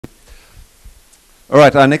All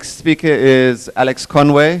right, our next speaker is Alex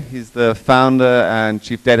Conway. He's the founder and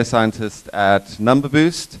chief data scientist at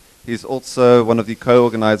NumberBoost. He's also one of the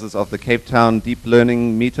co-organizers of the Cape Town Deep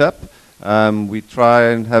Learning Meetup. We try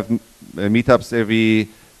and have meetups every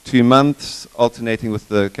 2 months, alternating with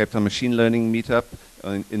the Cape Town Machine Learning Meetup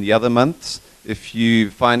in the other months. If you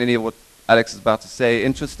find any of what Alex is about to say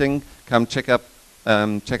interesting, come check us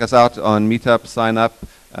out on Meetup, sign up,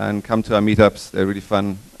 and come to our meetups. They're really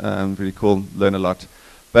fun, really cool, learn a lot.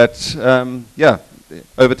 But yeah,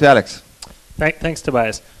 over to Alex. Thanks,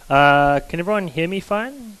 Tobias. Can everyone hear me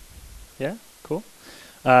fine? Yeah, cool.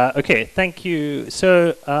 Okay, thank you.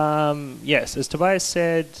 So yes, as Tobias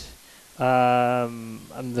said,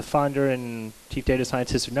 I'm the founder and chief data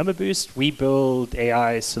scientist of NumberBoost. We build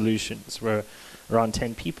AI solutions. We're around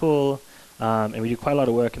 10 people, and we do quite a lot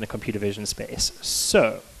of work in the computer vision space.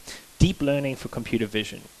 So, deep learning for computer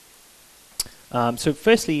vision. So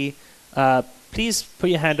firstly, please put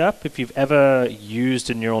your hand up if you've ever used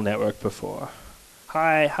a neural network before.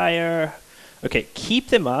 Higher. Okay, keep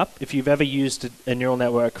them up if you've ever used a neural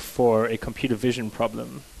network for a computer vision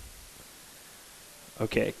problem.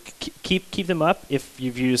 Okay, keep them up if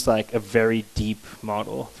you've used like a very deep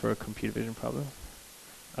model for a computer vision problem.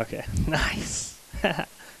 Okay, nice.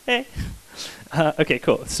 Hey. Okay,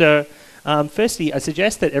 cool. So firstly, I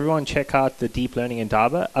suggest that everyone check out the deep learning in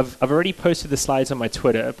Daba. I've already posted the slides on my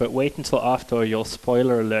Twitter, but wait until after or you'll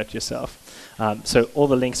spoiler alert yourself. So all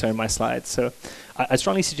the links are in my slides. So I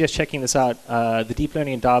strongly suggest checking this out. The Deep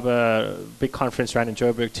Learning in Daba big conference ran in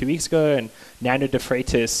Joburg 2 weeks ago, and Nando de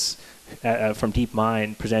Freitas from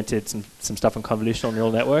DeepMind presented some stuff on convolutional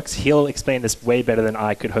neural networks. He'll explain this way better than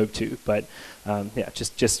I could hope to, but yeah,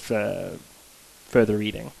 just further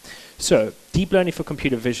reading. So, deep learning for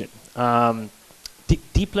computer vision.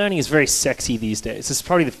 Deep learning is very sexy these days. This is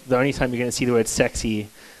probably the only time you're going to see the word sexy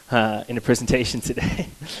in a presentation today.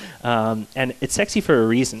 And it's sexy for a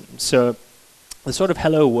reason. So, the sort of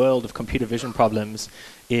hello world of computer vision problems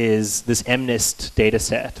is this MNIST data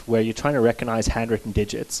set where you're trying to recognize handwritten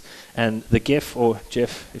digits. And the GIF, or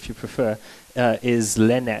GIF if you prefer, is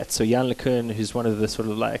LeNet. So Jan LeCun, who's one of the sort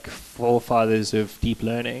of like forefathers of deep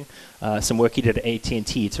learning, some work he did at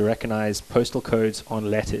AT&T to recognize postal codes on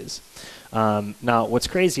letters. Now, what's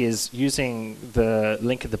crazy is using the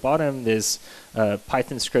link at the bottom, there's a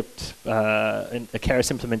Python script, a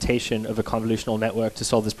Keras implementation of a convolutional network to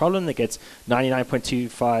solve this problem that gets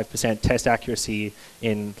 99.25% test accuracy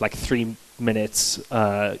in like 3 minutes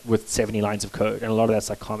with 70 lines of code. And a lot of that's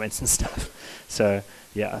like comments and stuff. So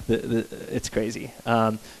yeah, it's crazy.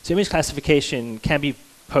 So image classification can be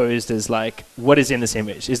posed as like, what is in this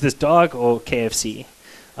image? Is this dog or KFC?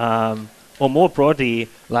 Or more broadly,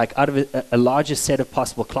 like out of a larger set of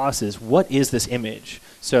possible classes, what is this image?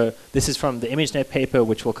 So this is from the ImageNet paper,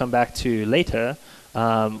 which we'll come back to later,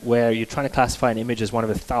 where you're trying to classify an image as one of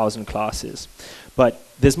 1,000 classes. But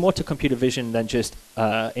there's more to computer vision than just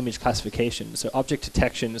image classification. So object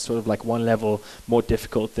detection is sort of like one level more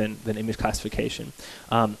difficult than image classification.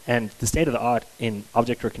 And the state of the art in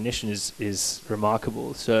object recognition is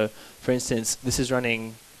remarkable. So for instance, this is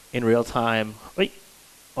running in real time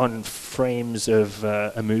on frames of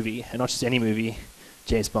a movie, and not just any movie,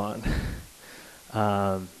 James Bond,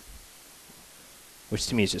 which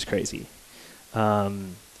to me is just crazy.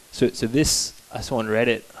 So this I saw on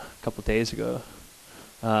Reddit a couple of days ago.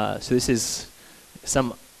 So this is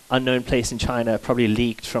some unknown place in China, probably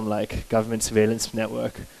leaked from like government surveillance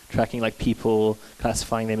network, tracking like people,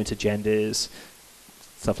 classifying them into genders,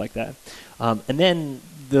 stuff like that. And then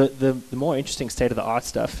the more interesting state of the art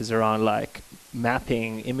stuff is around like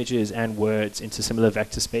mapping images and words into similar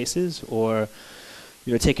vector spaces, or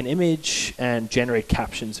take an image and generate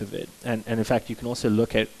captions of it. And in fact, you can also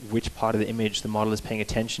look at which part of the image the model is paying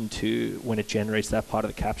attention to when it generates that part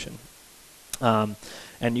of the caption.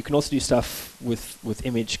 And you can also do stuff with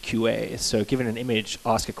image QA. So given an image,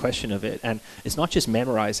 ask a question of it. And it's not just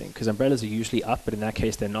memorizing, because umbrellas are usually up, but in that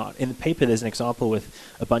case, they're not. In the paper, there's an example with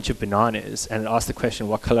a bunch of bananas, and it asks the question,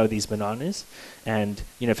 what color are these bananas? And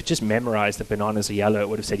if it just memorized that bananas are yellow, it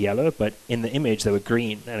would have said yellow, but in the image, they were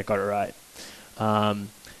green, and it got it right. And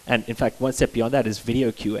in fact, one step beyond that is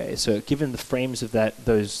video QA. So given the frames of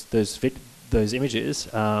those images,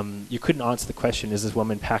 you couldn't answer the question, is this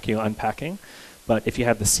woman packing or unpacking? But if you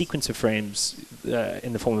have the sequence of frames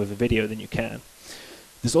in the form of a video, then you can.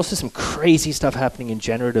 There's also some crazy stuff happening in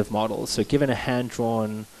generative models. So given a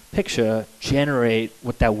hand-drawn picture, generate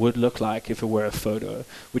what that would look like if it were a photo,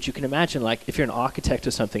 which you can imagine, like if you're an architect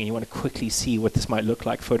or something and you want to quickly see what this might look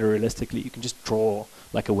like photorealistically, you can just draw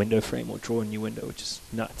like a window frame or draw a new window, which is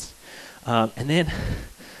nuts. And then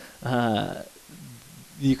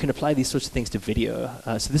you can apply these sorts of things to video.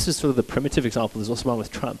 So this is sort of the primitive example. There's also one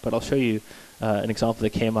with Trump, but I'll show you an example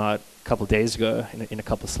that came out a couple days ago in a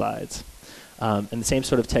couple slides. And the same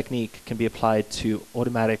sort of technique can be applied to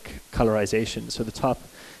automatic colorization. So the top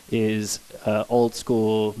is old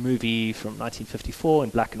school movie from 1954 in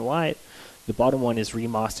black and white. The bottom one is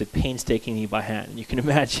remastered painstakingly by hand. And you can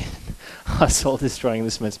imagine how soul destroying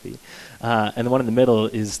this must be. And the one in the middle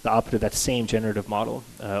is the output of that same generative model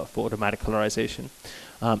for automatic colorization.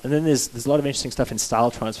 And then there's a lot of interesting stuff in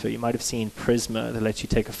style transfer. You might have seen Prisma that lets you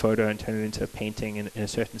take a photo and turn it into a painting in a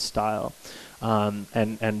certain style.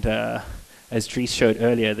 As Dries showed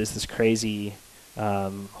earlier, there's this crazy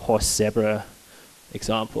horse zebra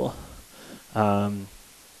example.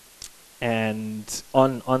 And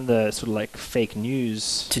on the sort of like fake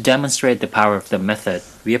news. To demonstrate the power of the method,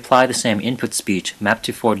 we apply the same input speech mapped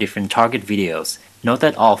to 4 different target videos. Note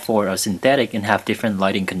that all 4 are synthetic and have different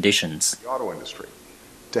lighting conditions. The auto industry,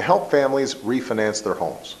 to help families refinance their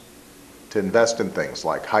homes, to invest in things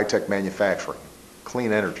like high-tech manufacturing,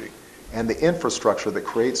 clean energy, and the infrastructure that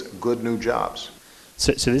creates good new jobs.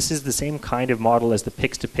 So this is the same kind of model as the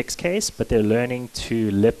pix-to-pix case, but they're learning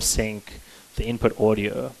to lip sync the input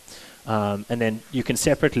audio. And then you can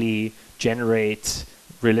separately generate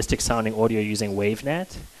realistic sounding audio using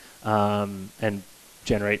WaveNet and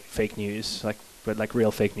generate fake news, but like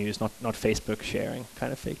real fake news, not Facebook sharing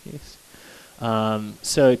kind of fake news.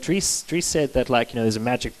 So Dries said that there's a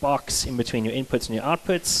magic box in between your inputs and your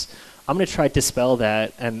outputs. I'm going to try to dispel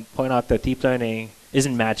that and point out that deep learning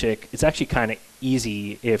isn't magic. It's actually kind of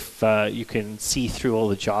easy if you can see through all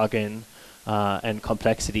the jargon and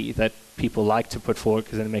complexity that people like to put forward,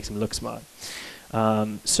 because then it makes them look smart.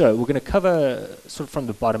 So we're going to cover sort of from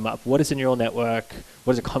the bottom up. What is a neural network?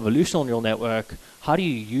 What is a convolutional neural network? How do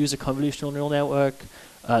you use a convolutional neural network?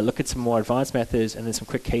 Look at some more advanced methods, and then some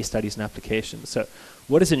quick case studies and applications. So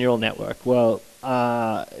what is a neural network? Well,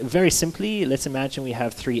 very simply, let's imagine we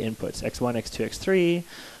have 3 inputs, x1, x2, x3,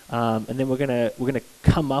 and then we're gonna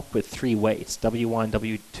come up with 3 weights, w1,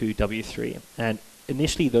 w2, w3. And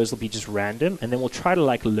initially, those will be just random, and then we'll try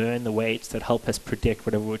to learn the weights that help us predict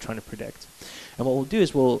whatever we're trying to predict. And what we'll do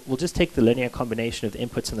is we'll just take the linear combination of the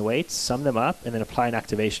inputs and the weights, sum them up, and then apply an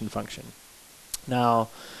activation function. Now,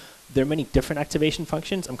 there are many different activation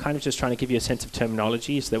functions. I'm kind of just trying to give you a sense of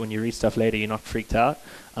terminology so that when you read stuff later, you're not freaked out.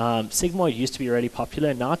 Sigmoid used to be really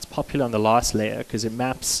popular. Now it's popular on the last layer because it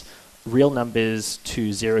maps real numbers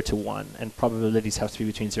to 0 to 1, and probabilities have to be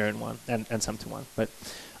between 0 and 1, and some to 1. But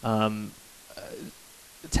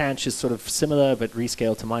Tanch is sort of similar, but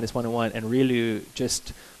rescaled to -1 and 1, and ReLU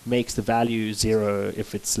just makes the value 0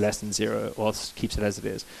 if it's less than 0, or else keeps it as it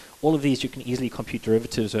is. All of these you can easily compute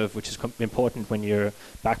derivatives of, which is important when you're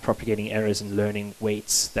backpropagating errors and learning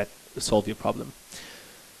weights that solve your problem.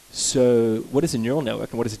 So what is a neural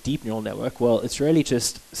network and what is a deep neural network? Well, it's really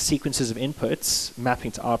just sequences of inputs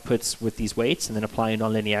mapping to outputs with these weights and then applying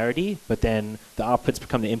nonlinearity, but then the outputs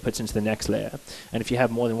become the inputs into the next layer. And if you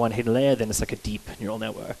have more than one hidden layer, then it's like a deep neural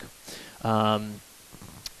network.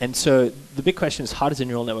 And so the big question is, how does a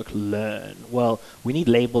neural network learn? Well, we need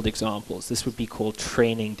labeled examples. This would be called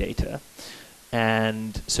training data.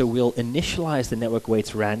 And so we'll initialize the network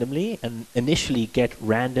weights randomly and initially get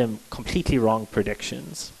random, completely wrong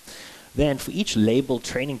predictions. Then for each labeled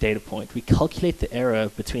training data point, we calculate the error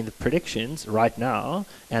between the predictions right now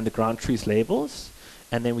and the ground truth labels.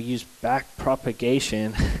 And then we use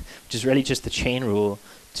backpropagation, which is really just the chain rule,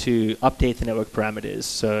 to update the network parameters.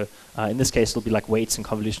 So in this case, it'll be like weights and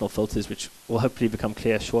convolutional filters, which will hopefully become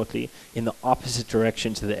clear shortly, in the opposite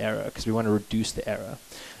direction to the error, because we want to reduce the error.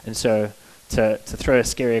 And so to throw a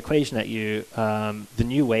scary equation at you, the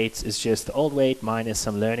new weight is just the old weight minus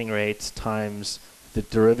some learning rate times the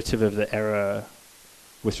derivative of the error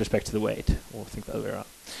with respect to the weight, or think the other way around.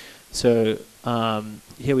 So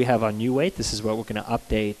here we have our new weight. This is what we're going to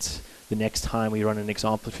update the next time we run an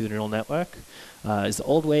example through the neural network. Is the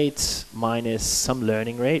old weight minus some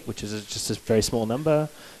learning rate, which is just a very small number,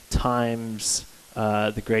 times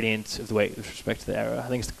the gradient of the weight with respect to the error. I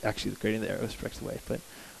think it's actually the gradient of the error with respect to the weight. But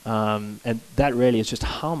and that really is just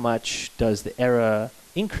how much does the error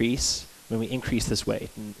increase when we increase this weight.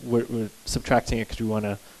 And we're subtracting it because we want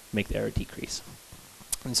to make the error decrease.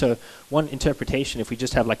 And so one interpretation, if we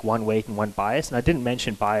just have like one weight and one bias, and I didn't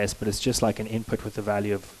mention bias, but it's just like an input with the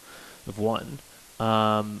value of 1.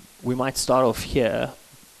 We might start off here,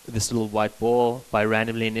 this little white ball, by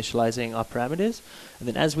randomly initializing our parameters. And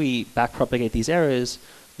then as we backpropagate these errors,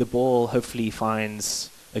 the ball hopefully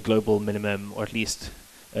finds a global minimum, or at least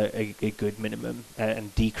a good minimum,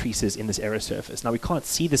 and decreases in this error surface. Now we can't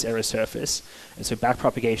see this error surface, and so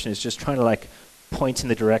backpropagation is just trying to like point in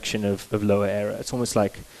the direction of lower error. It's almost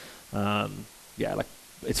like, like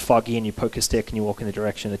it's foggy and you poke a stick and you walk in the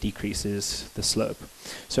direction that decreases the slope.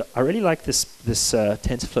 So I really like this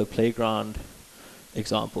TensorFlow Playground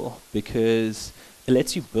example because it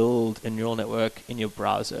lets you build a neural network in your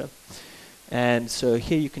browser. And so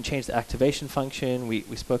here you can change the activation function. We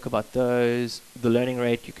spoke about those. The learning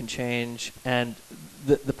rate you can change. And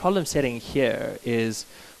the problem setting here is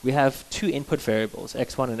we have two input variables,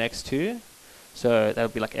 x1 and x2. So that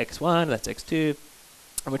would be like x1, that's x2.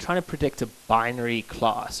 And we're trying to predict a binary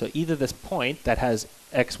class. So either this point that has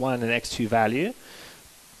x1 and x2 value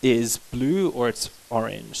is blue or it's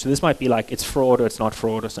orange. So this might be like it's fraud or it's not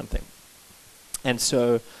fraud or something. And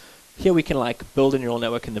so here we can like build a neural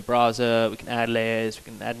network in the browser, we can add layers,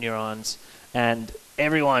 we can add neurons, and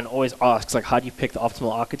everyone always asks like how do you pick the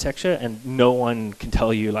optimal architecture, and no one can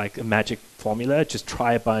tell you like a magic formula. Just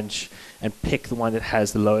try a bunch and pick the one that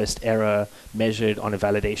has the lowest error measured on a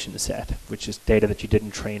validation set, which is data that you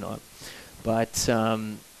didn't train on. But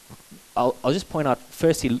I'll just point out,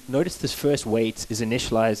 firstly, notice this first weight is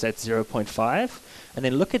initialized at 0.5, and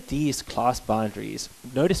then look at these class boundaries.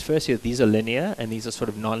 Notice firstly that these are linear, and these are sort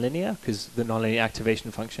of nonlinear, because the nonlinear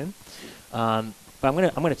activation function. But I'm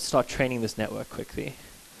gonna start training this network quickly.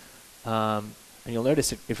 And you'll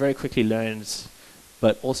notice it very quickly learns,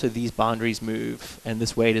 but also these boundaries move, and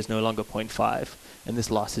this weight is no longer 0.5, and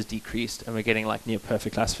this loss is decreased, and we're getting like near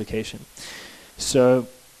perfect classification. So,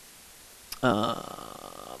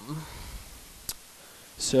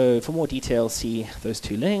 so for more details, see those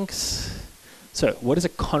two links. So what is a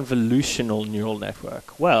convolutional neural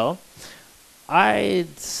network? Well,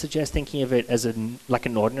 I'd suggest thinking of it as like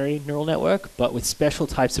an ordinary neural network, but with special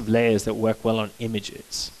types of layers that work well on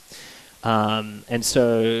images. And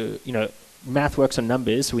so, you know, math works on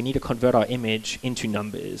numbers, so we need to convert our image into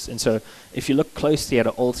numbers. And so if you look closely at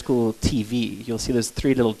an old school TV, you'll see there's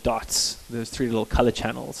three little dots, there's three little color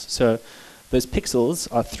channels. So those pixels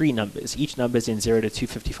are three numbers. Each number is in 0 to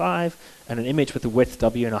 255, and an image with a width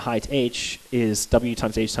w and a height h is w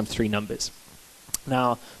times h times three numbers.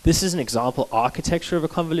 Now, this is an example architecture of a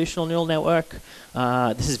convolutional neural network.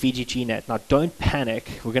 This is VGGNet. Now, don't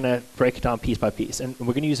panic. We're going to break it down piece by piece. And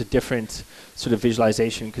we're going to use a different sort of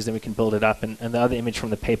visualization because then we can build it up. And the other image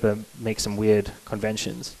from the paper makes some weird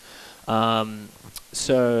conventions.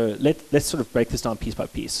 So let's sort of break this down piece by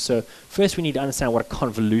piece. So first, we need to understand what a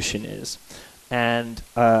convolution is. And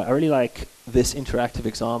I really like this interactive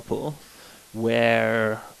example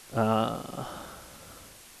where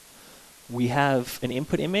we have an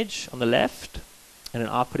input image on the left and an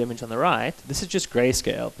output image on the right. This is just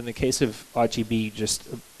grayscale. In the case of RGB, just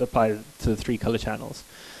apply it to the three color channels.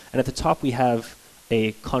 And at the top, we have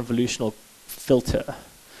a convolutional filter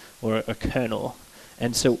or a kernel.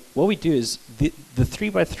 And so what we do is the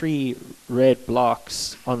 3x3 red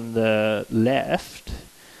blocks on the left,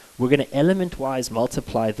 we're going to element-wise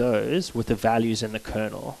multiply those with the values in the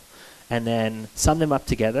kernel, and then sum them up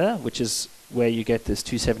together, which is where you get this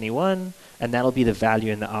 271, and that'll be the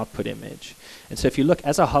value in the output image. And so if you look,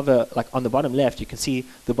 as I hover, like on the bottom left, you can see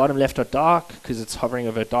the bottom left are dark because it's hovering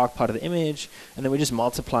over a dark part of the image, and then we're just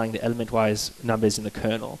multiplying the element-wise numbers in the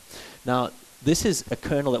kernel. Now, this is a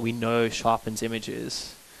kernel that we know sharpens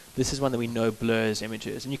images. This is one that we know blurs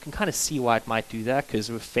images. And you can kind of see why it might do that,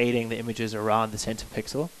 because we're fading the images around the center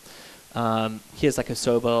pixel. Here's like a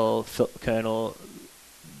Sobel kernel.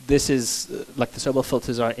 This is like the Sobel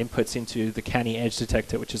filters are inputs into the canny edge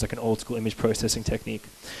detector, which is like an old school image processing technique.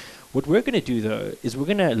 What we're going to do, though, is we're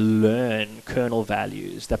going to learn kernel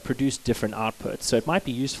values that produce different outputs. So it might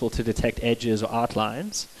be useful to detect edges or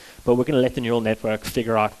outlines, but we're going to let the neural network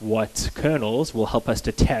figure out what kernels will help us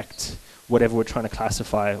detect whatever we're trying to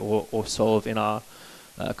classify or solve in our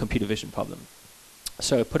computer vision problem.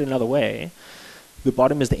 So put another way, the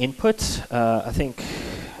bottom is the input. I think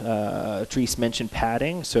Dries mentioned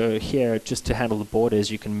padding. So here, just to handle the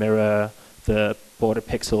borders, you can mirror the border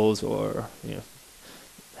pixels or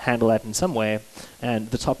handle that in some way. And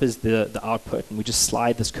the top is the output, and we just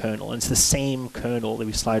slide this kernel. And it's the same kernel that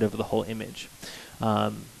we slide over the whole image.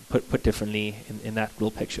 Put differently in that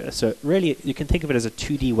little picture. So really, you can think of it as a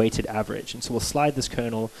 2D weighted average. And so we'll slide this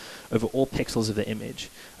kernel over all pixels of the image.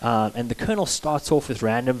 And the kernel starts off with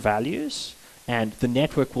random values, and the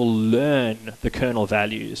network will learn the kernel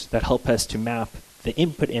values that help us to map the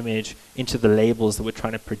input image into the labels that we're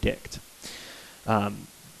trying to predict,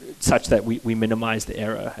 such that we minimize the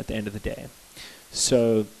error at the end of the day.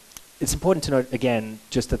 So it's important to note, again,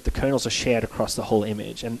 just that the kernels are shared across the whole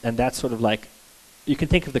image. And that's sort of like, you can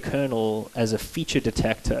think of the kernel as a feature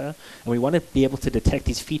detector, and we want to be able to detect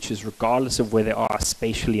these features regardless of where they are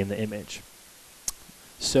spatially in the image.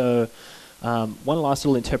 So One last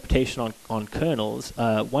little interpretation on kernels.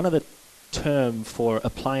 One other term for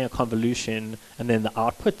applying a convolution and then the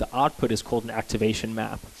output is called an activation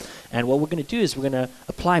map. And what we're going to do is we're going to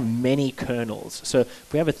apply many kernels. So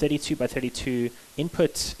if we have a 32 by 32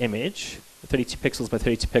 input image, 32 pixels by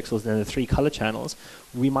 32 pixels, and then the 3 color channels,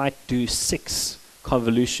 we might do 6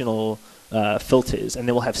 convolutional filters, and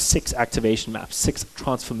then we'll have 6 activation maps, 6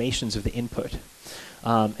 transformations of the input.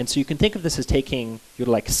 And so you can think of this as taking your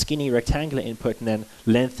like skinny rectangular input and then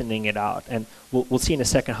lengthening it out. And we'll see in a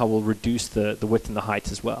second how we'll reduce the width and the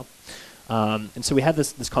height as well. And so we have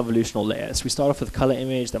this convolutional layer. So we start off with a color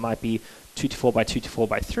image that might be 224 by 224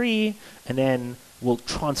 by 3, and then we'll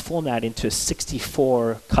transform that into a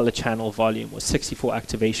 64 color channel volume with 64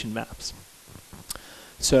 activation maps.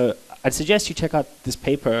 So I'd suggest you check out this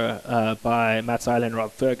paper by Matt Zeiler and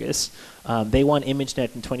Rob Fergus. They won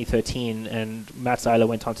ImageNet in 2013, and Matt Zeiler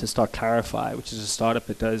went on to start Clarify, which is a startup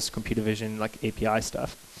that does computer vision, like API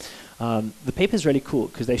stuff. The paper is really cool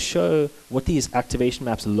because they show what these activation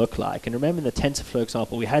maps look like. And remember in the TensorFlow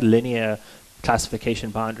example, we had linear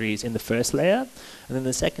classification boundaries in the first layer, and then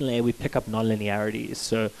the second layer we pick up nonlinearities.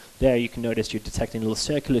 So there you can notice you're detecting little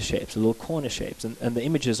circular shapes, little corner shapes, and the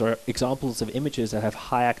images are examples of images that have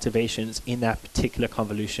high activations in that particular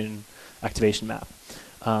convolution activation map.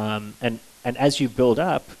 And as you build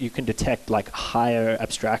up, you can detect like higher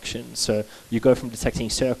abstractions. So you go from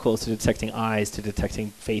detecting circles to detecting eyes to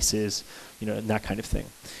detecting faces, and that kind of thing.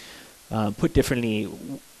 Put differently,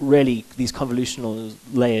 really, these convolutional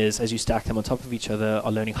layers, as you stack them on top of each other,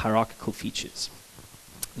 are learning hierarchical features.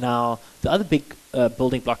 Now, the other big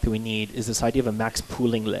building block that we need is this idea of a max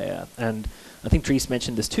pooling layer. And I think Dries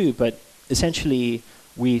mentioned this too, but essentially,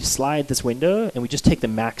 we slide this window, and we just take the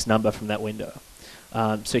max number from that window.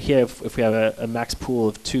 So here, if we have a max pool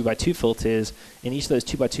of 2 by 2 filters, in each of those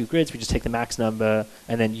 2 by 2 grids, we just take the max number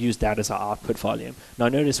and then use that as our output volume. Now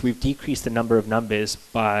notice we've decreased the number of numbers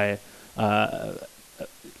by,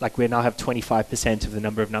 like we now have 25% of the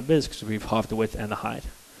number of numbers because we've halved the width and the height.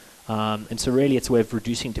 And so really it's a way of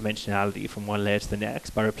reducing dimensionality from one layer to the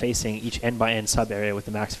next by replacing each n by n sub-area with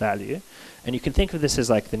the max value. And you can think of this as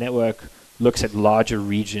like the network looks at larger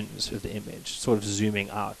regions of the image, sort of zooming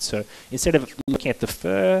out. So instead of looking at the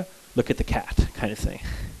fur, look at the cat kind of thing.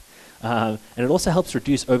 And it also helps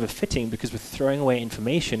reduce overfitting because we're throwing away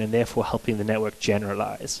information and therefore helping the network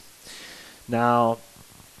generalize. Now,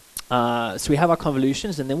 so we have our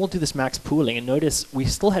convolutions, and then we'll do this max pooling. And notice we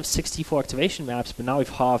still have 64 activation maps, but now we've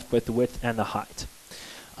halved both the width and the height.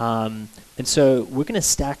 And so we're going to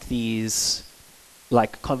stack these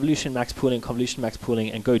like convolution max pooling,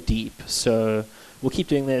 and go deep. So we'll keep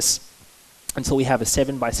doing this until we have a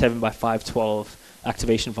 7 by 7 by 512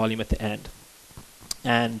 activation volume at the end.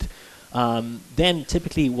 And then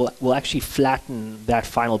typically we'll actually flatten that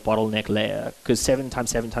final bottleneck layer because 7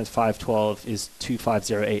 times 7 times 512 is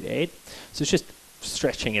 25088. So it's just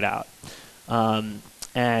stretching it out.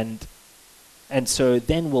 And so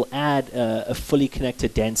then we'll add a fully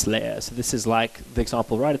connected dense layer. So this is like the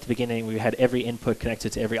example right at the beginning. We had every input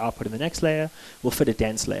connected to every output in the next layer. We'll fit a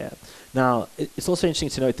dense layer. Now, it's also interesting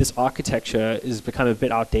to note this architecture has become a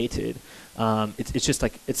bit outdated. It's just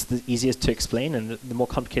like it's the easiest to explain, and the more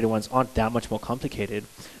complicated ones aren't that much more complicated.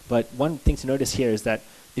 But one thing to notice here is that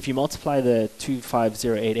if you multiply the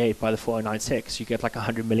 25088 by the 4096, you get like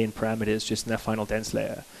 100 million parameters just in that final dense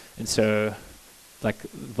layer. And so like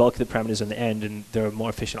the bulk of the parameters on the end, and there are more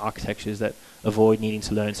efficient architectures that avoid needing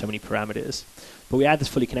to learn so many parameters. But we add this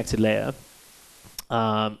fully connected layer,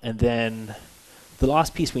 and then the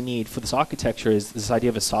last piece we need for this architecture is this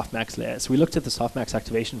idea of a softmax layer. So we looked at the softmax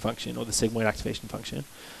activation function, or the sigmoid activation function.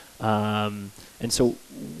 And so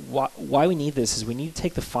why we need this is we need to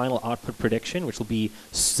take the final output prediction, which will be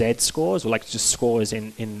Z scores, or like just scores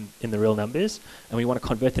in the real numbers, and we want to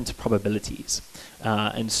convert them to probabilities.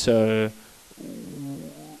 And so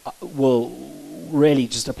we'll really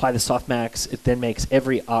just apply the softmax. It then makes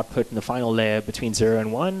every output in the final layer between 0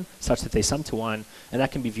 and 1 such that they sum to 1, and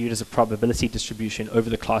that can be viewed as a probability distribution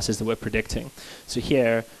over the classes that we're predicting. So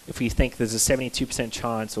here, if we think there's a 72%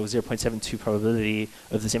 chance or 0.72 probability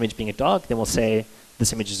of this image being a dog, then we'll say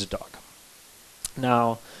this image is a dog.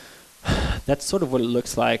 Now, that's sort of what it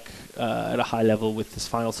looks like at a high level with this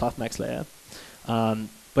final softmax layer.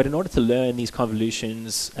 But in order to learn these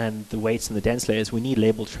convolutions and the weights and the dense layers, we need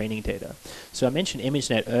labeled training data. So I mentioned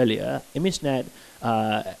ImageNet earlier. ImageNet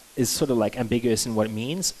is sort of like ambiguous in what it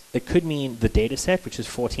means. It could mean the data set, which is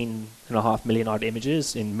 14.5 million odd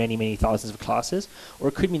images in many, many thousands of classes, or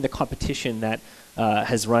it could mean the competition that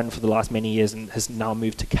has run for the last many years and has now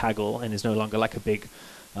moved to Kaggle and is no longer like a big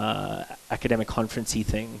academic conferencey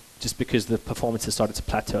thing, just because the performance has started to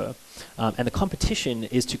plateau. And the competition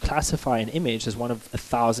is to classify an image as one of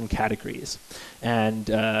 1,000 categories, and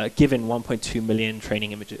given 1.2 million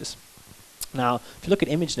training images. Now, if you look at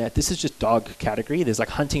ImageNet, this is just dog category. There's like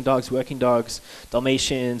hunting dogs, working dogs,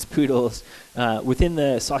 Dalmatians, poodles. Within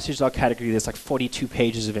the sausage dog category, there's like 42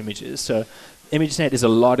 pages of images. So ImageNet is a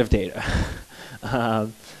lot of data.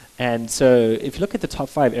 And so if you look at the top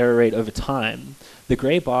 5 error rate over time, the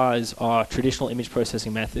gray bars are traditional image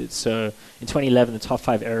processing methods. So in 2011, the top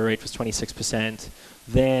 5 error rate was 26%.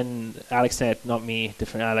 Then AlexNet, not me,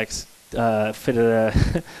 different Alex, fitted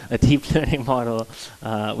a deep learning model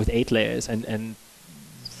with 8 layers and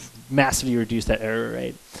massively reduced that error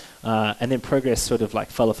rate. And then progress sort of like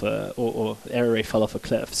fell off or error rate fell off a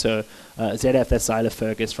cliff. So ZF, that's Zyla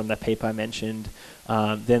Fergus from that paper I mentioned.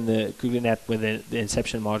 Then the GoogleNet, where the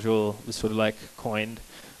inception module was sort of like coined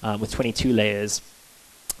with 22 layers.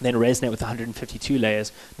 Then ResNet with 152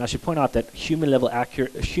 layers. Now I should point out that human level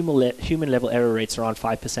error rates are around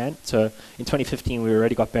 5%. So in 2015 we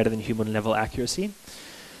already got better than human level accuracy.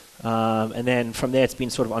 And then from there it's been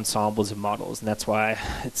sort of ensembles of models, and that's why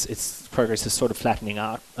its progress is sort of flattening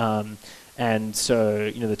out. And so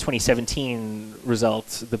the 2017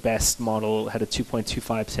 results, the best model had a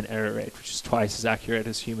 2.25% error rate, which is twice as accurate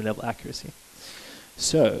as human level accuracy.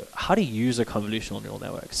 So how to use a convolutional neural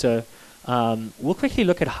network? So we'll quickly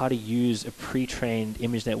look at how to use a pre-trained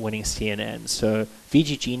ImageNet winning CNN. So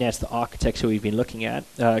VGGNet, the architecture we've been looking at,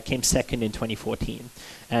 came second in 2014.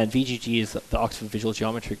 And VGG is the Oxford Visual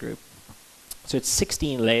Geometry group. So it's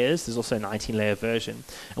 16 layers. There's also a 19-layer version.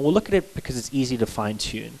 And we'll look at it because it's easy to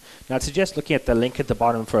fine-tune. Now, I'd suggest looking at the link at the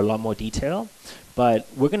bottom for a lot more detail. But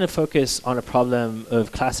we're going to focus on a problem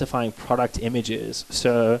of classifying product images.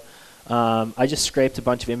 So I just scraped a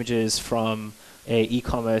bunch of images from a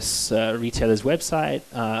e-commerce retailer's website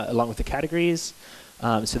along with the categories.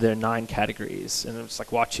 So there are 9 categories, and it's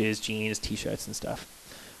like watches, jeans, t-shirts, and stuff.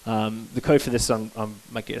 The code for this is on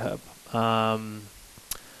my GitHub.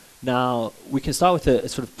 Now we can start with a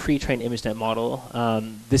sort of pre-trained ImageNet model.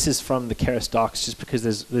 This is from the Keras docs, just because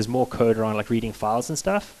there's more code around like reading files and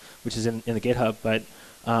stuff, which is in the GitHub. But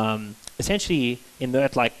essentially, in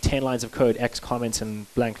that like 10 lines of code, X comments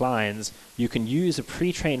and blank lines, you can use a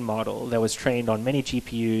pre-trained model that was trained on many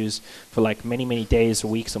GPUs for like many days or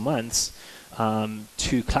weeks or months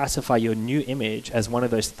to classify your new image as one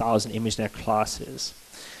of those 1,000 ImageNet classes.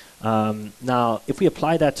 Now, if we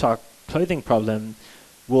apply that to our clothing problem,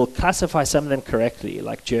 we'll classify some of them correctly,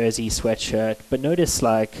 like jersey, sweatshirt. But notice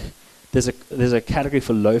like there's a category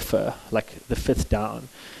for loafer, like the 5th down.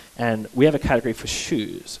 And we have a category for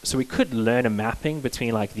shoes. So we could learn a mapping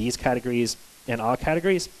between like these categories and our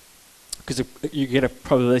categories, because you get a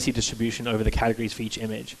probability distribution over the categories for each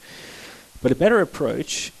image. But a better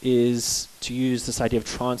approach is to use this idea of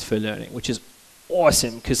transfer learning, which is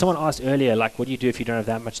awesome, because someone asked earlier, like, what do you do if you don't have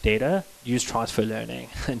that much data? Use transfer learning.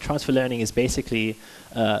 And transfer learning is basically,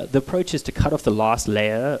 the approach is to cut off the last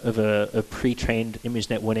layer of a pre-trained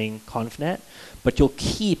ImageNet winning ConvNet, but you'll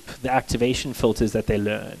keep the activation filters that they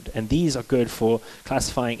learned. And these are good for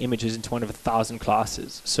classifying images into one of 1,000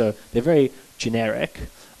 classes. So they're very generic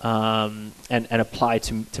and apply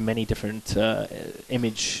to many different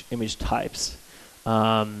image types.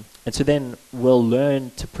 And so then we'll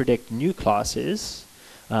learn to predict new classes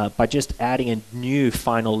by just adding a new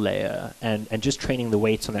final layer and just training the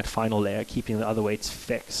weights on that final layer, keeping the other weights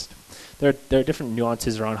fixed. There are different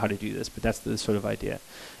nuances around how to do this, but that's the sort of idea.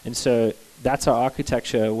 And so that's our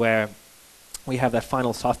architecture, where we have that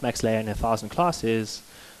final softmax layer in 1,000 classes.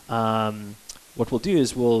 What we'll do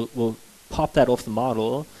is we'll pop that off the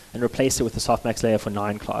model and replace it with a softmax layer for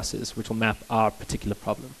 9 classes, which will map our particular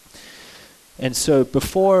problem. And so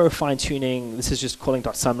before fine-tuning, this is just calling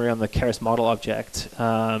 .summary on the Keras model object.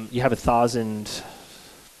 You have a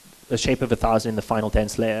shape of 1,000 in the final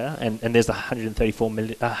dense layer, and there's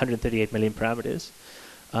 138 million parameters.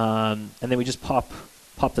 And then we just pop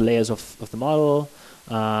the layers of the model,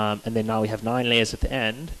 and then now we have 9 layers at the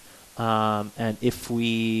end. And if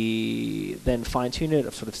we then fine-tune it,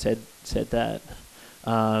 I've sort of said that,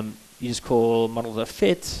 you just call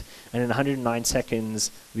model.fit, and in 109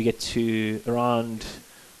 seconds, we get to around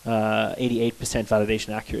 88%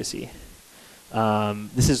 validation accuracy.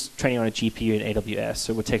 This is training on a GPU in AWS,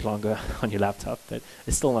 so it would take longer on your laptop, but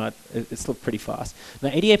it's still pretty fast. Now,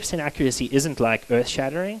 88% accuracy isn't like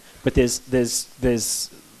earth-shattering, but there's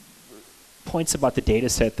points about the data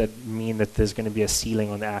set that mean that there's going to be a ceiling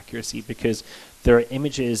on the accuracy, because there are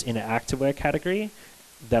images in an activewear category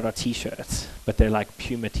that are t-shirts, but they're like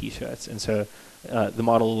Puma t-shirts, and so the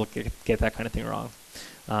model will get that kind of thing wrong.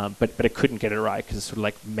 but it couldn't get it right because it's sort of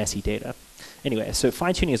like messy data. Anyway, so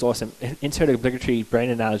fine tuning is awesome. Insert obligatory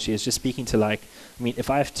brain analogy is just speaking to like, I mean, if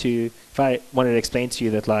I wanted to explain to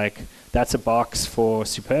you that like that's a box for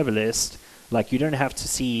Superbalist, like you don't have to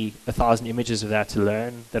see 1,000 images of that to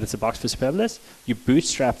learn that it's a box for Superbalist. You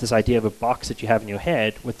bootstrap this idea of a box that you have in your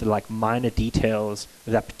head with the like minor details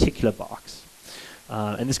of that particular box.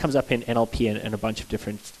 And this comes up in NLP and a bunch of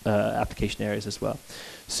different application areas as well.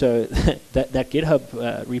 So that GitHub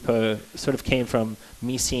repo sort of came from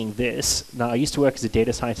me seeing this. Now, I used to work as a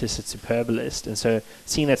data scientist at Superbalist, and so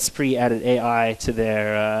seeing that Spree added AI to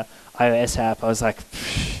their iOS app, I was like,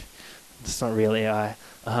 it's not real AI.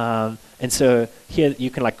 And so here you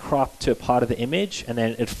can like crop to a part of the image, and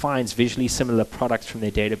then it finds visually similar products from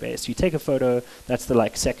their database. So you take a photo, that's the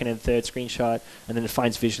like second and third screenshot, and then it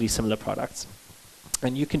finds visually similar products.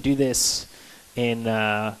 And you can do this in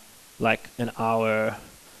like an hour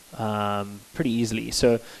pretty easily.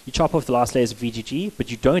 So you chop off the last layers of VGG, but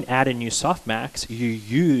you don't add a new softmax. You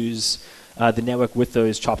use the network with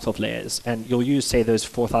those chopped off layers. And you'll use, say, those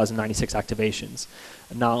 4,096 activations.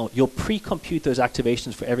 Now, you'll pre-compute those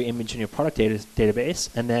activations for every image in your product database,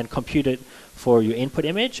 and then compute it for your input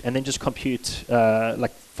image, and then just compute,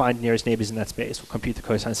 like find nearest neighbors in that space, or compute the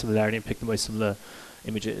cosine similarity and pick the most similar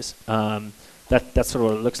images. That's sort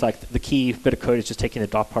of what it looks like. The key bit of code is just taking the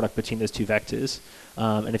dot product between those two vectors.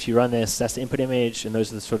 And if you run this, that's the input image, and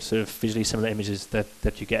those are the sorts of visually similar images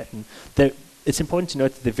that you get. And it's important to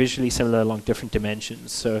note that they're visually similar along different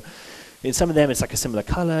dimensions. So in some of them, it's like a similar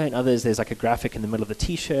color. In others, there's like a graphic in the middle of the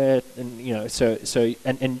T-shirt. And you know,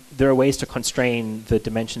 and there are ways to constrain the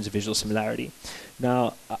dimensions of visual similarity.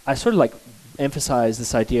 Now, I sort of like emphasize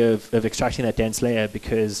this idea of extracting that dense layer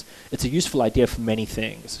because it's a useful idea for many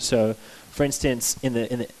things. So, for instance, in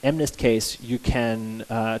the MNIST case, you can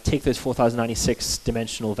take those 4,096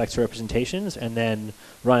 dimensional vector representations and then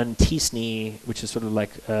run tsne, which is sort of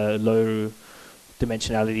like a low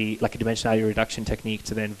dimensionality, like a dimensionality reduction technique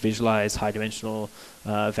to then visualize high dimensional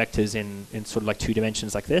vectors in sort of like 2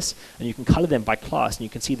 dimensions like this. And you can color them by class, and you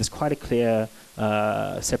can see there's quite a clear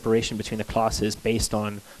separation between the classes based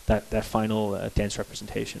on that final dense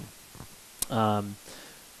representation.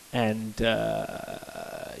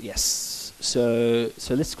 Yes. So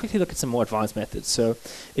let's quickly look at some more advanced methods. So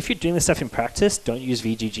if you're doing this stuff in practice, don't use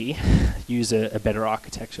VGG. Use a better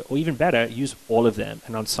architecture. Or even better, use all of them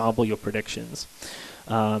and ensemble your predictions.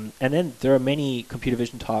 And then there are many computer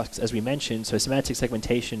vision tasks, as we mentioned. So semantic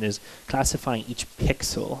segmentation is classifying each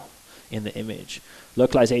pixel in the image.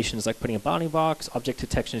 Localization is like putting a bounding box. Object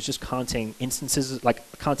detection is just counting instances, like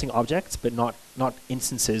counting objects, but not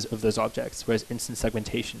instances of those objects. Whereas instance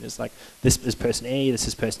segmentation is like, this is person A, this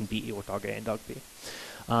is person B, or dog A and dog B.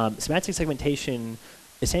 Semantic segmentation,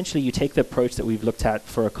 essentially you take the approach that we've looked at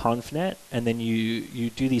for a convnet, and then you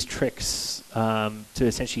do these tricks to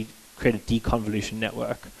essentially create a deconvolution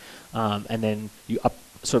network. And then you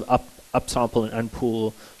upsample and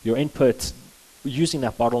unpool your input using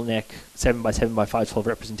that bottleneck 7x7x512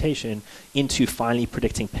 representation into finally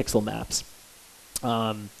predicting pixel maps.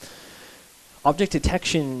 Object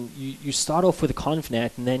detection, you start off with a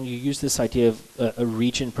convnet, and then you use this idea of a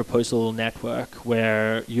region proposal network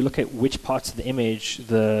where you look at which parts of the image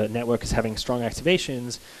the network is having strong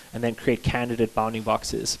activations, and then create candidate bounding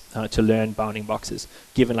boxes to learn bounding boxes,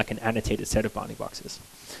 given like an annotated set of bounding boxes.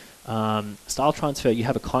 Style transfer, you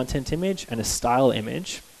have a content image and a style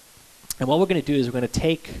image. And what we're going to do is we're going to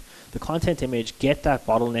take the content image, get that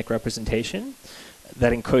bottleneck representation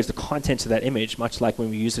that encodes the content of that image, much like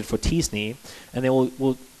when we use it for tsne, and then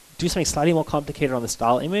we'll do something slightly more complicated on the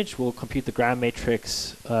style image. We'll compute the gram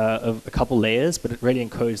matrix of a couple layers, but it really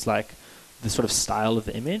encodes like the sort of style of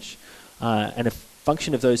the image. And a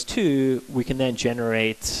function of those two, we can then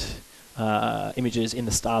generate images in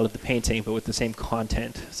the style of the painting, but with the same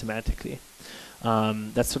content semantically.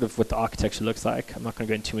 That's sort of what the architecture looks like. I'm not going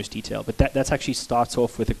to go into too much detail, but that's actually starts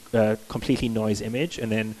off with a completely noise image,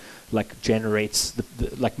 and then like generates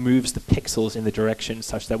like moves the pixels in the direction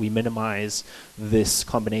such that we minimize this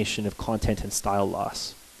combination of content and style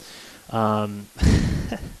loss.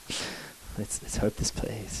 Let's hope this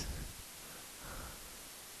plays.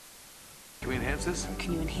 Can we enhance this?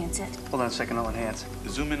 Can you enhance it? Hold on a second, I'll enhance.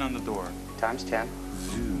 Zoom in on the door. Times 10.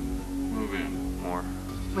 Zoom. Move in. More.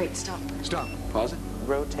 Wait, stop. Stop. Pause it.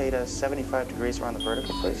 Rotate us 75 degrees around the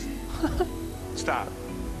vertical, please. Stop.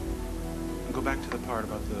 And go back to the part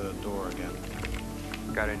about the door again.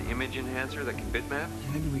 Got an image enhancer that can bitmap?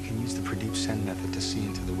 Maybe we can use the predict send method to see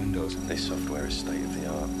into the windows. This software is state of the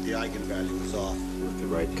art. The eigenvalue is off. With the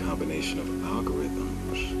right combination of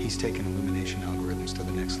algorithms. He's taken illumination algorithms to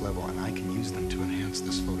the next level, and I can use them to enhance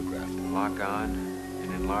this photograph. Lock on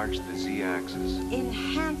and enlarge the z-axis.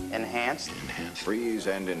 Enhanced. Freeze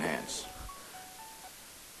and enhance.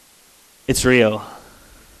 It's real.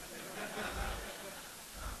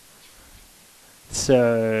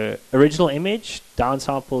 So original image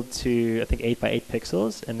downsampled to I think 8 by 8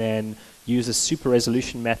 pixels, and then use a super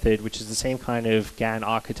resolution method, which is the same kind of GAN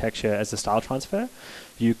architecture as the style transfer.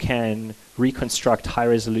 You can reconstruct high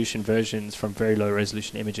resolution versions from very low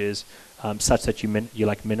resolution images, such that you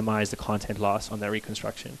minimize the content loss on that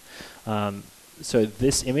reconstruction. So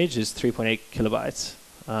this image is 3.8 kilobytes,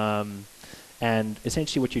 and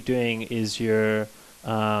essentially what you're doing is you're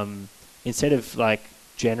instead of like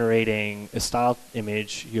generating a style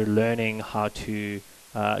image, you're learning how to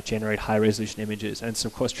generate high-resolution images. And it's,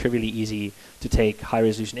 of course, trivially easy to take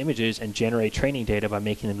high-resolution images and generate training data by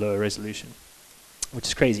making them lower resolution, which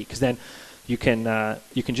is crazy, because then you can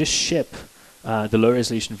just ship the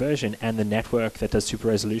low-resolution version and the network that does super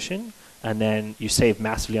resolution, and then you save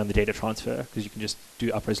massively on the data transfer, because you can just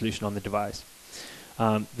do up-resolution on the device.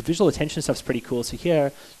 The visual attention stuff is pretty cool. So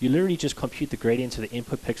here, you literally just compute the gradient of the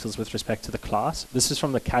input pixels with respect to the class. This is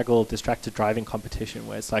from the Kaggle distracted driving competition,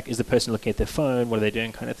 where it's like, is the person looking at their phone? What are they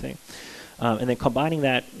doing, kind of thing. And then combining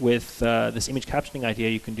that with this image captioning idea,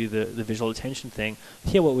 you can do the visual attention thing.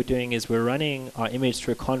 Here what we're doing is we're running our image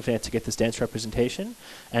through a convert to get this dense representation.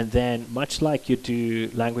 And then much like you do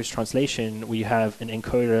language translation, we have an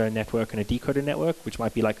encoder network and a decoder network, which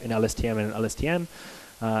might be like an LSTM and an LSTM.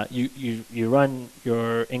 You run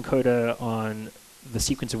your encoder on the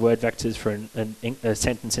sequence of word vectors for a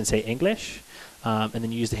sentence in, say, English, and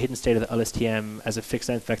then you use the hidden state of the LSTM as a fixed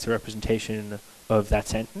length vector representation of that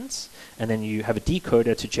sentence, and then you have a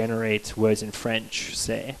decoder to generate words in French,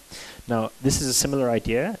 say. Now, this is a similar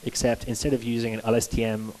idea, except instead of using an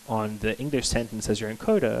LSTM on the English sentence as your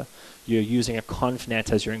encoder, you're using a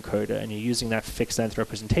convnet as your encoder, and you're using that fixed length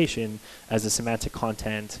representation as the semantic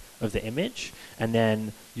content of the image, and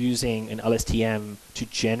then using an LSTM to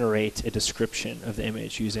generate a description of the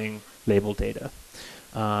image using labeled data.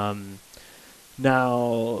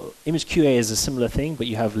 Now, image QA is a similar thing, but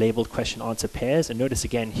you have labeled question-answer pairs. And notice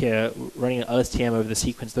again here, running an LSTM over the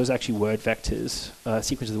sequence, those are actually word vectors,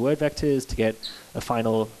 sequence of the word vectors to get a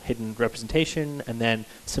final hidden representation. And then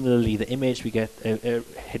similarly, the image, we get a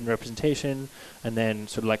hidden representation, and then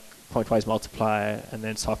sort of like pointwise multiply, and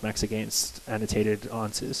then softmax against annotated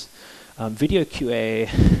answers. Video QA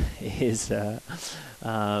is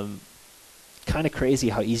kind of crazy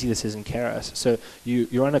how easy this is in Keras. So you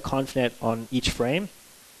run a convnet on each frame,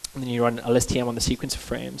 and then you run an LSTM on the sequence of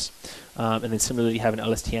frames, and then similarly have an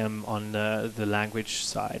LSTM on the language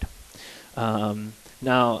side.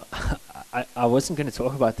 Now, I wasn't going to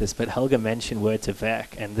talk about this, but Helga mentioned word to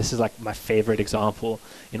vec, and this is like my favorite example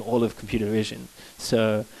in all of computer vision.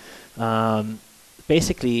 So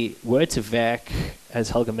basically, word to vec,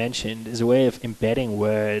 as Helga mentioned, is a way of embedding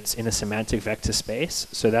words in a semantic vector space.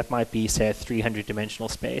 So that might be, say, a 300-dimensional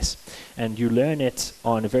space. And you learn it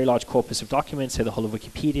on a very large corpus of documents, say the whole of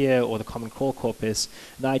Wikipedia or the Common Core corpus.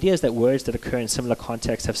 And the idea is that words that occur in similar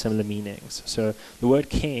contexts have similar meanings. So the word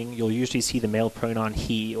king, you'll usually see the male pronoun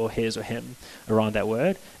he or his or him around that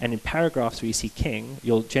word. And in paragraphs where you see king,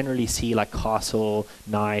 you'll generally see like castle,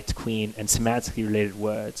 knight, queen, and semantically related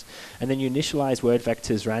words. And then you initialize word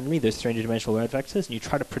vectors randomly, those 300-dimensional word vectors, and you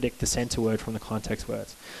try to predict the center word from the context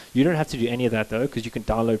words. You don't have to do any of that, though, because you can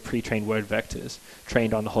download pre-trained word vectors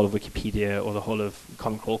trained on the whole of Wikipedia or the whole of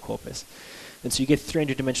Common Core corpus. And so you get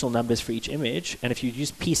 300-dimensional numbers for each image, and if you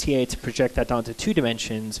use PCA to project that down to 2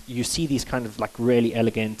 dimensions, you see these kind of like really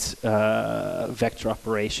elegant vector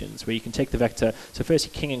operations, where you can take the vector, so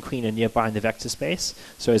first king and queen are nearby in the vector space,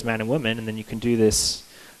 so is man and woman, and then you can do this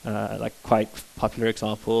like quite popular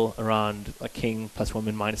example around like king plus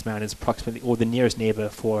woman minus man is approximately, or the nearest neighbor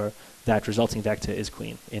for that resulting vector is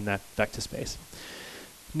queen in that vector space.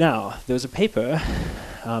 Now, there was a paper,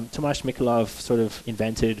 Tomasz Mikolov sort of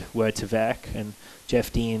invented word to vec, and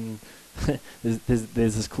Jeff Dean, there's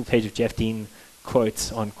this cool page of Jeff Dean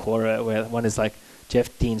quotes on Quora where one is like,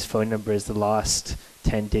 Jeff Dean's phone number is the last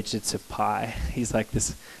 10 digits of pi. He's like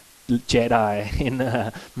this Jedi in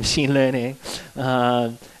machine learning.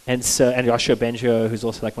 And Joshua Bengio, who's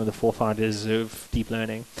also like one of the forefathers of deep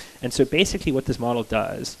learning. And so basically what this model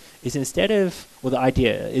does is instead of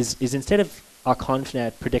our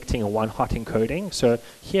convnet predicting a one-hot encoding, so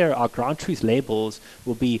here our ground truth labels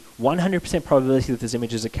will be 100% probability that this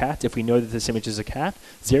image is a cat if we know that this image is a cat,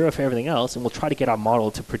 0 for everything else, and we'll try to get our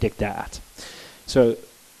model to predict that. So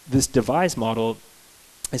this devise model,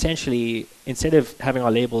 essentially, instead of having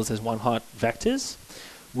our labels as one-hot vectors,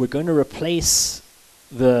 we're going to replace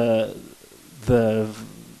the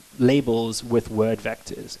labels with word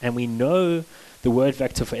vectors. And we know the word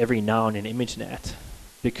vector for every noun in ImageNet,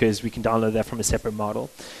 because we can download that from a separate model.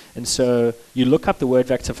 And so you look up the word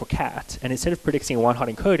vector for cat, and instead of predicting a one-hot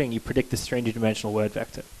encoding, you predict the stranger dimensional word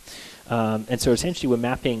vector. And so essentially we're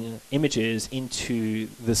mapping images into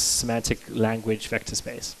this semantic language vector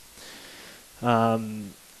space.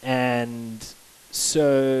 And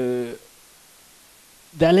so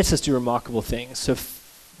that lets us do remarkable things. So,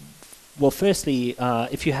 well, firstly,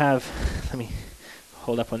 if you have, let me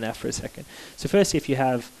hold up on that for a second. So firstly, if you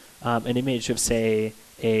have an image of, say,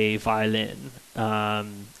 a violin,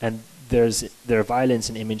 and there are violins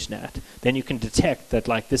in ImageNet, then you can detect that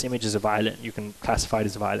like this image is a violin. You can classify it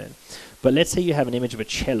as a violin. But let's say you have an image of a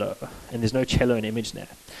cello, and there's no cello in ImageNet.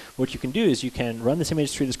 What you can do is you can run this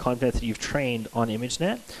image through this conv that you've trained on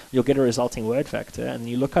ImageNet. You'll get a resulting word vector, and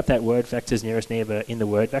you look up that word vector's nearest neighbor in the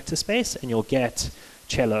word vector space, and you'll get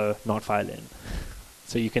cello, not violin.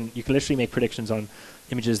 So you can literally make predictions on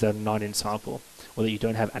images that are not in sample, or that you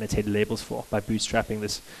don't have annotated labels for, by bootstrapping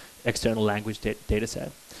this external language data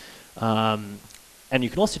set. And you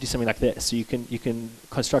can also do something like this. So you can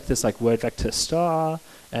construct this like word vector star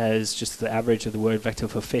as just the average of the word vector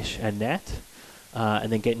for fish and net,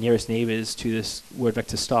 and then get nearest neighbors to this word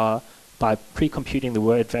vector star by pre-computing the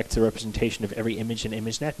word vector representation of every image in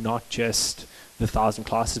ImageNet, not just the 1,000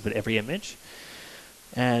 classes, but every image.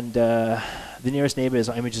 And the nearest neighbors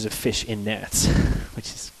are images of fish in nets, which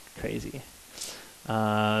is crazy.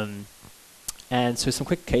 And so some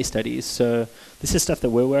quick case studies. So this is stuff that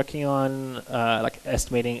we're working on, like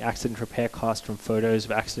estimating accident repair cost from photos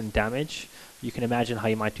of accident damage. You can imagine how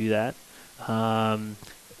you might do that.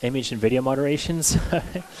 Image and video moderations.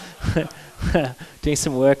 Doing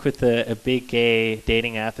some work with a big gay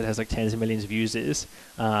dating app that has like tens of millions of users,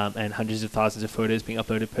 and hundreds of thousands of photos being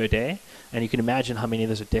uploaded per day. And you can imagine how many of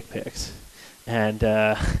those are dick pics. And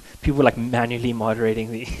people were like manually moderating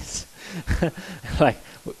these. Like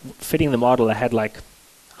fitting the model, I had like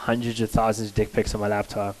hundreds of thousands of dick pics on my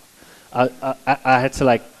laptop. I had to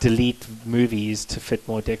like delete movies to fit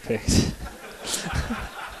more dick pics.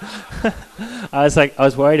 I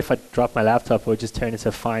was worried if I dropped my laptop, it would just turn into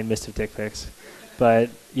a fine mist of dick pics. But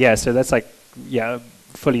yeah, so that's like, yeah,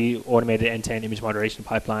 fully automated end-to-end image moderation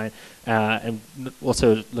pipeline, and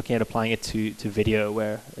also looking at applying it to video,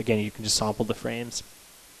 where again you can just sample the frames.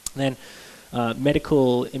 And then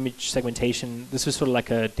medical image segmentation. This was sort of like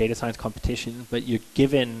a data science competition, but you're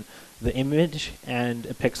given the image and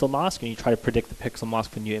a pixel mask, and you try to predict the pixel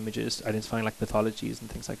mask for new images, identifying like pathologies and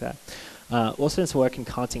things like that. Also, it's work in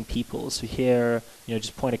counting people. So here,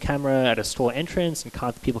 just point a camera at a store entrance and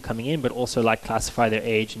count the people coming in, but also like classify their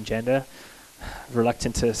age and gender.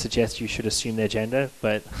 Reluctant to suggest you should assume their gender,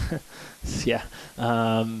 but yeah.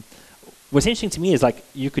 What's interesting to me is like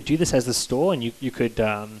you could do this as the store, and you could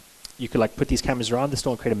like put these cameras around the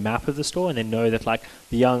store and create a map of the store, and then know that like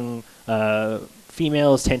the young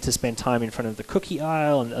females tend to spend time in front of the cookie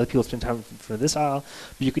aisle, and other people spend time in front of this aisle.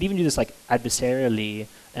 But you could even do this like adversarially,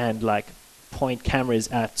 and like point cameras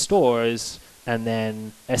at stores, and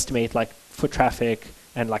then estimate like foot traffic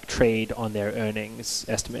and like trade on their earnings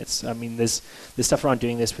estimates. I mean, there's stuff around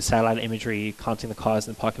doing this with satellite imagery, counting the cars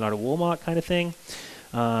in the parking lot of Walmart kind of thing.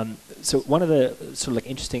 So one of the sort of like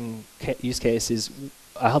interesting use cases,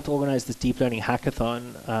 I helped organize this deep learning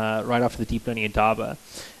hackathon right after the deep learning in Daba,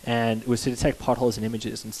 and it was to detect potholes in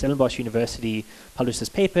images. And Stellenbosch University published this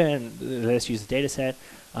paper and let us use the data set,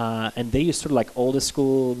 and they used sort of like older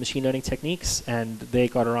school machine learning techniques, and they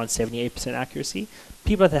got around 78% accuracy.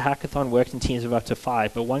 People at the hackathon worked in teams of up to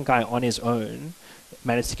 5, but one guy on his own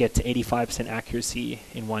managed to get to 85% accuracy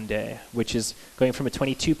in one day, which is going from a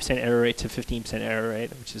 22% error rate to 15% error rate,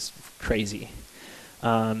 which is crazy.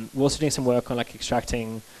 We're also doing some work on like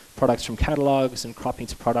extracting products from catalogs and cropping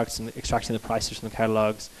to products and extracting the prices from the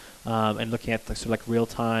catalogs, and looking at the sort of like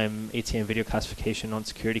real-time ATM video classification on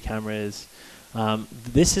security cameras.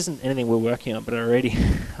 This isn't anything we're working on, but I already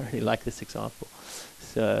like this example.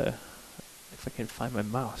 So if I can find my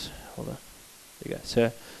mouse, hold on. There you go.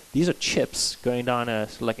 So these are chips going down a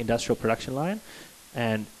sort of like industrial production line,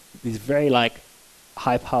 and these very like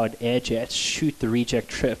high-powered air jets shoot the reject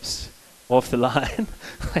chips off the line,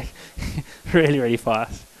 like really, really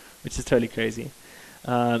fast, which is totally crazy.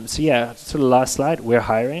 So yeah, sort of last slide, we're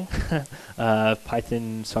hiring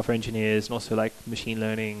Python software engineers and also like machine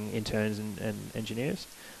learning interns and engineers.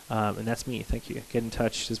 And that's me, thank you. Get in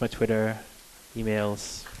touch, there's my Twitter,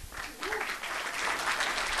 emails.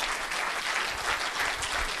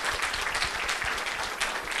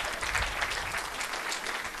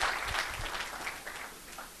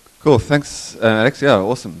 Cool, thanks, Alex. Yeah,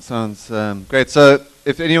 awesome. Sounds great. So,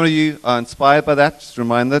 if any of you are inspired by that, just a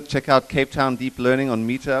reminder, check out Cape Town Deep Learning on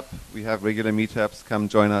Meetup. We have regular meetups. Come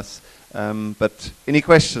join us. But any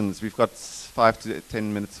questions? We've got 5 to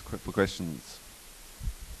 10 minutes for questions.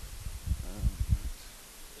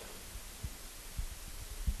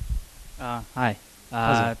 Hi.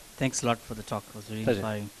 Thanks a lot for the talk. It was really Pleasure.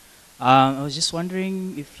 inspiring. I was just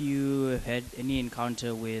wondering if you have had any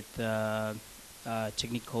encounter with a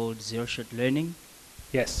technique called zero-shot learning.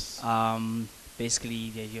 Yes. Basically,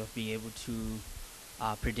 the idea of being able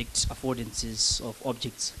to predict affordances of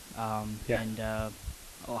objects. Yeah. And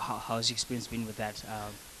how's your experience been with that?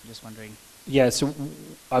 Just wondering. Yeah, so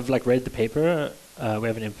I've like read the paper. We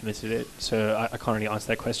haven't implemented it, so I can't really answer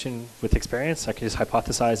that question with experience. I can just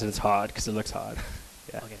hypothesize that it's hard because it looks hard.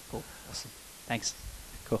 Yeah. Okay, cool. Awesome. Thanks.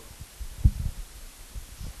 Cool.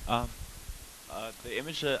 The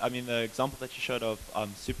image, the example that you showed of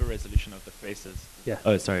super resolution of the faces. Yeah.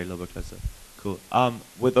 Oh, sorry, a little bit closer. Cool.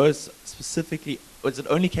 Were those specifically, was it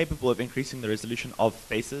only capable of increasing the resolution of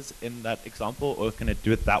faces in that example, or can it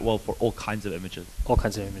do it that well for all kinds of images? All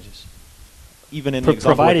kinds of images. Even in the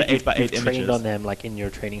example with the 8 by 8 you've images? trained on them like in your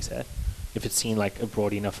training set. If it's seen like a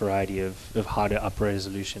broad enough variety of how to up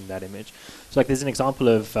resolution that image. So like there's an example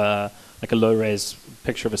of like a low res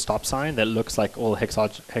picture of a stop sign that looks like all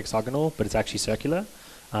hexagonal, but it's actually circular.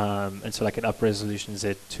 And so like it up resolutions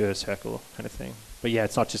it to a circle kind of thing. But yeah,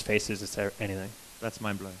 it's not just faces, it's anything. That's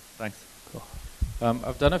mind blowing. Thanks. Cool.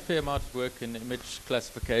 I've done a fair amount of work in image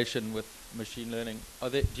classification with machine learning.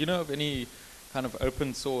 Do you know of any kind of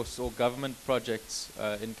open source or government projects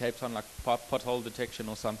in Cape Town, like pothole detection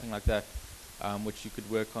or something like that, which you could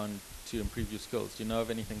work on to improve your skills? Do you know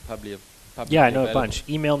of anything publicly Yeah, I know available? a bunch.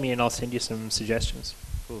 Email me and I'll send you some suggestions.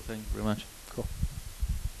 Cool, thank you very much. Cool.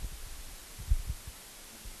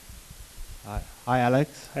 Hi,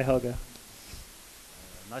 Alex. Hi, Helga.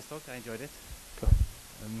 Nice talk. I enjoyed it. Cool.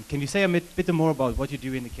 Can you say a bit more about what you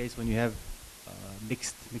do in the case when you have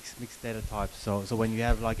mixed data types? So when you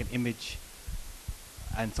have like an image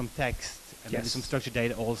and some text and maybe some structured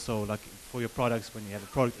data also, like for your products, when you have a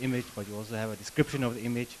product image, but you also have a description of the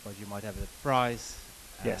image, but you might have a price.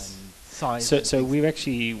 Yes. Size. So we've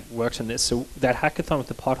actually worked on this. So that hackathon with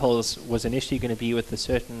the potholes was initially going to be with a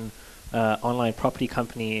certain online property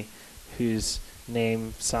company whose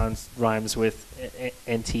name rhymes with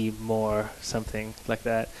NT More, something like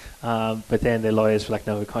that. But then the lawyers were like,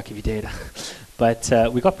 no, we can't give you data. But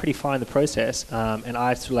we got pretty far in the process, and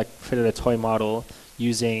I sort of like fitted a toy model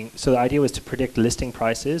using, so the idea was to predict listing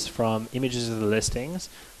prices from images of the listings,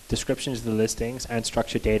 descriptions of the listings, and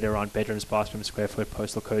structured data around bedrooms, bathrooms, square foot,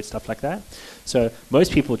 postal code, stuff like that. So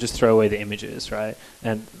most people just throw away the images, right?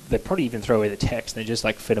 And they probably even throw away the text. They just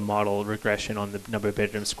like fit a model regression on the number of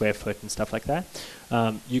bedrooms, square foot, and stuff like that.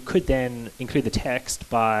 You could then include the text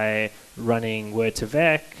by running word to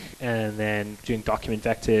vec and then doing document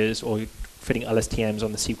vectors or fitting LSTMs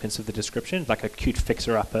on the sequence of the description, like a cute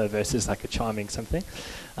fixer-upper versus like a charming something.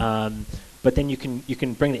 But then you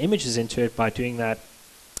can bring the images into it by doing that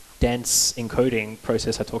dense encoding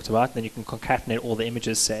process I talked about. Then you can concatenate all the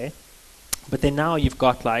images, say. But then now you've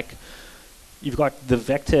got the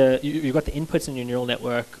vector, you've got the inputs in your neural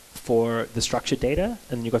network for the structured data,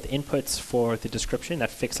 and you've got the inputs for the description,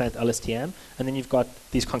 that fixed length LSTM, and then you've got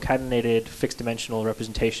these concatenated fixed dimensional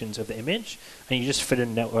representations of the image, and you just fit a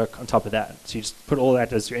network on top of that. So you just put all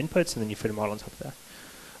that as your inputs, and then you fit a model on top of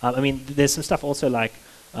that. There's some stuff also like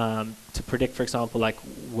to predict, for example, like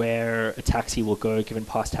where a taxi will go given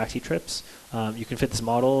past taxi trips. You can fit this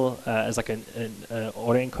model as like an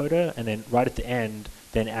autoencoder, and then right at the end,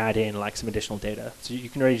 then add in like some additional data. So you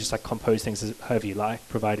can really just like compose things as however you like,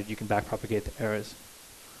 provided you can backpropagate the errors.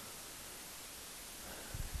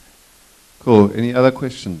 Cool. Any other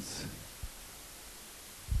questions?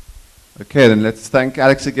 Okay, then let's thank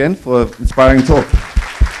Alex again for an inspiring talk.